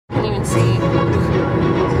and see.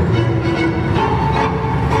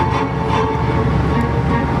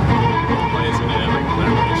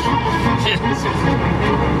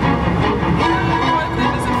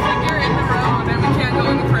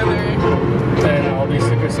 Then I'll be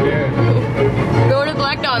super scared. Go to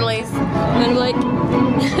Black Donnelly's and then be like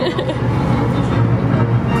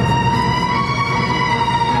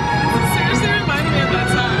Seriously reminded me of that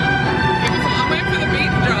song. I'm waiting for the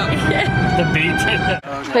beat to drop. The beat.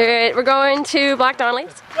 Alright, we're going to Black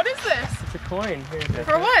Donnelly's. What is this? It's a coin. Here,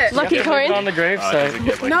 For what? Lucky you have to leave it coin. on the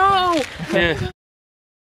gravesite. No! Yeah.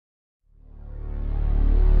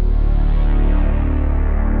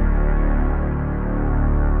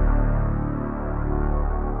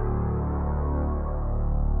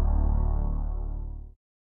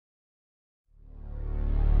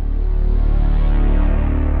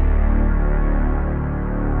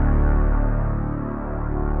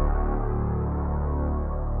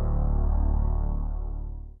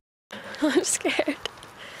 I'm scared.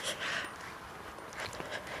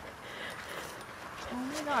 Oh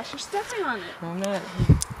my gosh, you're stepping on it. I'm not.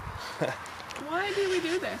 Why do we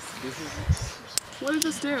do this? What did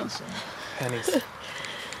this do? Pennies.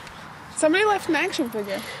 Somebody left an action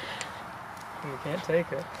figure. You can't take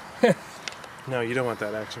it. No, you don't want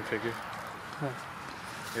that action figure.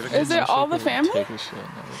 Is it all the family?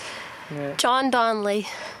 Yeah. John Donnelly.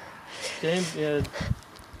 James, yeah.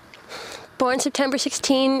 Born September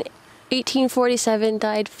 16, 1847,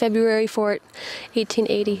 died February 4,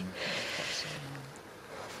 1880.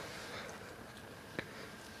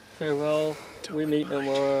 Farewell, we meet no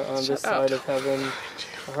more on this Shut up. side of heaven.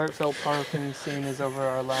 A heartfelt parting scene is over,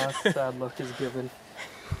 our last sad look is given.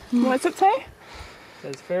 What's it say? It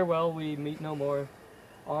says, farewell, we meet no more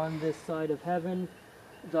on this side of heaven.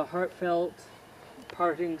 The heartfelt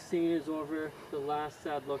parting scene is over, the last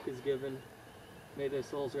sad look is given. May their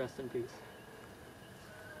souls rest in peace.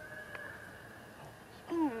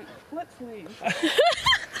 Let's leave.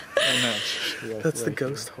 That's the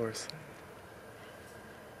ghost horse.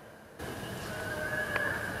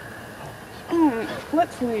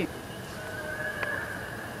 Let's leave.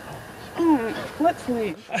 Let's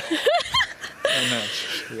leave.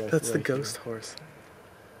 That's the ghost horse.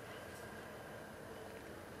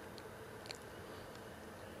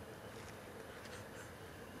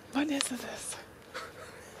 What is this?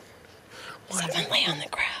 Someone lay on the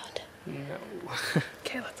ground. No.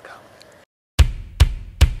 Okay, let's